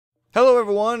Hello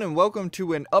everyone, and welcome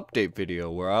to an update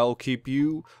video where I'll keep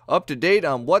you up to date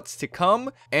on what's to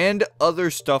come and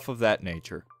other stuff of that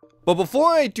nature. But before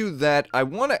I do that, I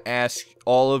want to ask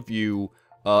all of you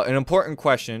an important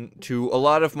question to a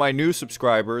lot of my new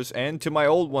subscribers and to my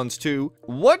old ones too.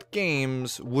 What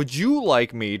games would you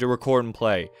like me to record and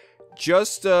play?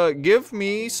 Just give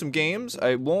me some games.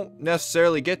 I won't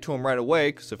necessarily get to them right away,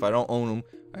 because if I don't own them,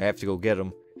 I have to go get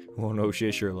them. Oh no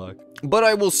shit, Sherlock. But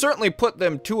I will certainly put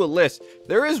them to a list.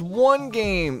 There is one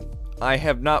game I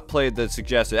have not played that's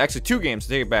suggested. Actually, two games, to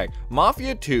take it back.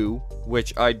 Mafia 2,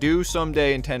 which I do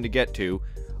someday intend to get to.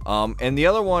 And the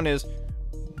other one is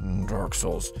Dark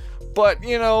Souls. But,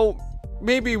 you know,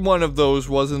 maybe one of those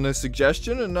wasn't a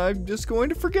suggestion and I'm just going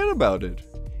to forget about it.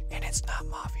 And it's not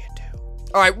Mafia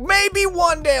 2. Alright, maybe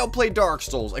one day I'll play Dark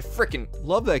Souls. I freaking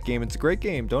love that game. It's a great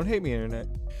game. Don't hate me, internet.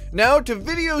 Now to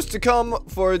videos to come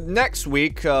for next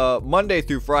week, Monday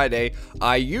through Friday.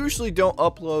 I usually don't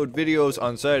upload videos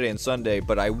on Saturday and Sunday,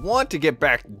 but I want to get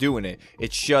back to doing it.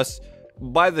 It's just,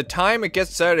 by the time it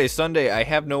gets Saturday, Sunday, I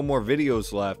have no more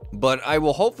videos left. But I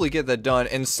will hopefully get that done.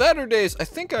 And Saturdays, I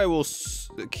think I will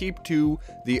keep to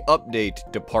the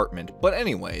update department. But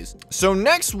anyways, so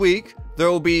next week, there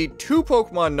will be 2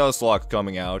 Pokemon Nuzlocke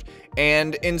coming out,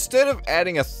 and instead of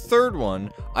adding a third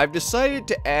one, I've decided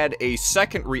to add a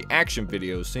second reaction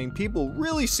video, seeing people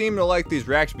really seem to like these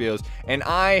reaction videos, and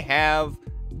I have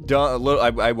done a little,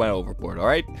 I went overboard,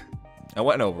 alright? I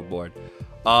went overboard.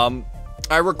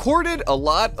 I recorded a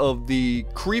lot of the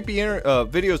creepy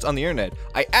videos on the internet.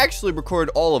 I actually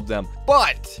recorded all of them,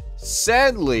 but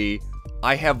sadly,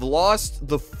 I have lost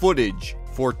the footage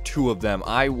for 2 of them.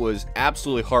 I was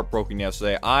absolutely heartbroken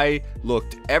yesterday. I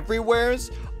looked everywheres.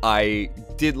 I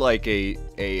did like a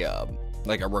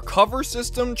recover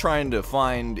system trying to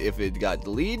find if it got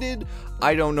deleted.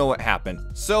 I don't know what happened.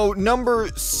 So number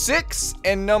 6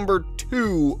 and number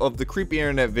 2 of the creepy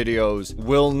internet videos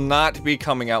will not be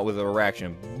coming out with a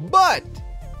reaction. But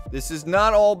this is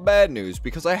not all bad news,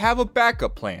 because I have a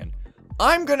backup plan.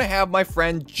 I'm gonna have my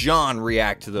friend John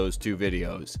react to those 2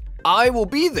 videos. I will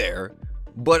be there,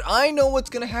 but I know what's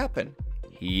gonna happen.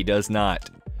 He does not.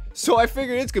 So I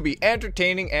figured it's gonna be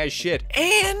entertaining as shit.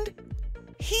 And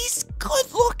he's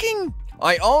good looking.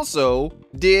 I also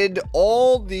did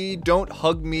all the Don't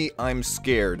Hug Me, I'm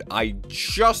Scared. I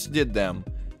just did them.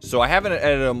 So I haven't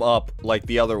edited them up like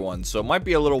the other ones. So it might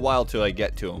be a little while till I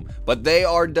get to them. But they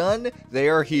are done. They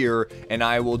are here. And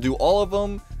I will do all of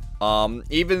them,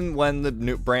 even when the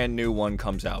brand new one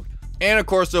comes out. And of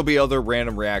course, there'll be other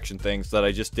random reaction things that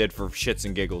I just did for shits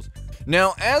and giggles.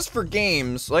 Now, as for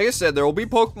games, like I said, there will be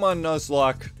Pokemon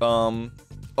Nuzlocke,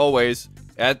 always.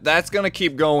 That's gonna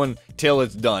keep going till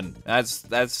it's done.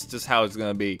 That's just how it's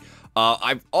gonna be.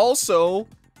 I've also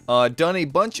done a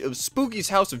bunch of Spooky's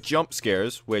House of Jump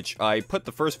Scares, which I put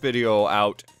the first video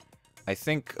out, I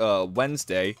think,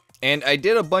 Wednesday. And I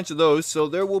did a bunch of those, so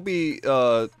there will be,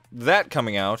 that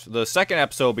coming out. The second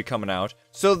episode will be coming out.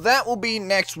 So that will be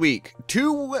next week.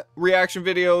 2 reaction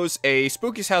videos, a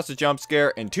Spooky's House of Jump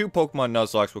Scare, and 2 Pokemon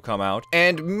Nuzlocks will come out.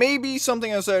 And maybe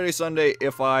something on Saturday, Sunday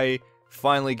if I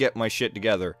finally get my shit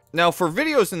together. Now, for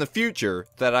videos in the future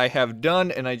that I have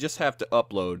done and I just have to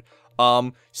upload,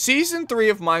 Season 3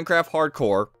 of Minecraft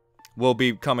Hardcore will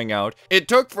be coming out. It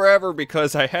took forever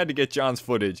because I had to get John's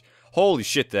footage. Holy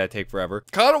shit, did that take forever.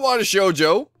 Katawada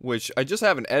Shoujo, which I just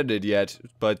haven't edited yet,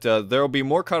 but there will be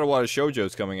more Katawada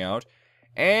Shoujos coming out.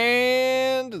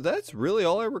 And that's really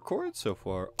all I recorded so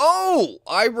far. Oh,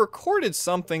 I recorded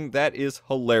something that is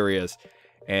hilarious.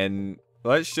 And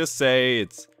let's just say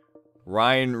it's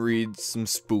Ryan reads some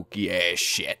spooky ass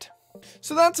shit.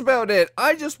 So that's about it.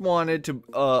 I just wanted to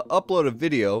upload a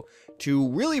video to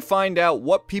really find out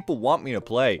what people want me to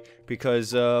play.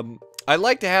 Because, I'd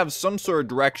like to have some sort of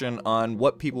direction on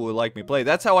what people would like me to play.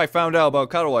 That's how I found out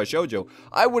about Katawada Shoujo.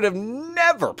 I would have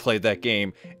never played that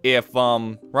game if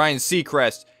Ryan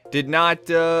Seacrest did not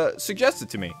suggest it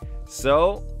to me.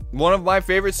 So, one of my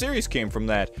favorite series came from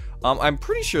that. I'm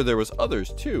pretty sure there was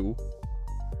others too.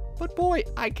 But boy,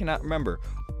 I cannot remember.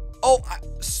 Oh,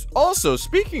 also,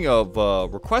 speaking of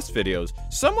request videos,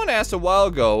 someone asked a while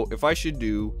ago if I should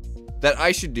do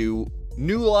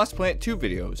new Lost Planet 2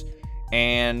 videos.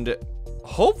 And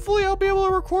hopefully I'll be able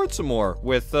to record some more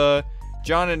with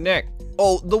John and Nick.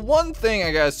 Oh, the one thing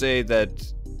I gotta say that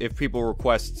if people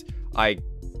request, I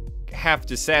have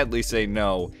to sadly say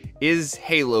no, is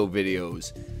Halo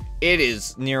videos. It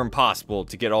is near impossible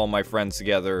to get all my friends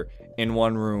together in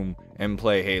one room and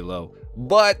play Halo.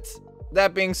 But,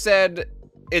 that being said,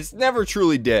 it's never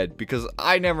truly dead, because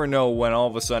I never know when all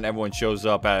of a sudden everyone shows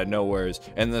up out of nowheres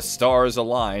and the stars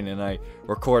align and I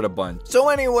record a bunch. So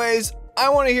anyways, I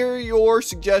want to hear your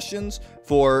suggestions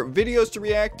for videos to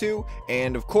react to,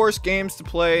 and of course games to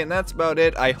play, and that's about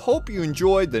it. I hope you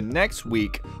enjoyed the next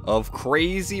week of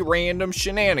crazy random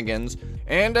shenanigans,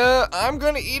 and I'm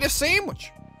gonna eat a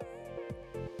sandwich.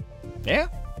 Yeah,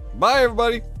 bye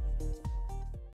everybody.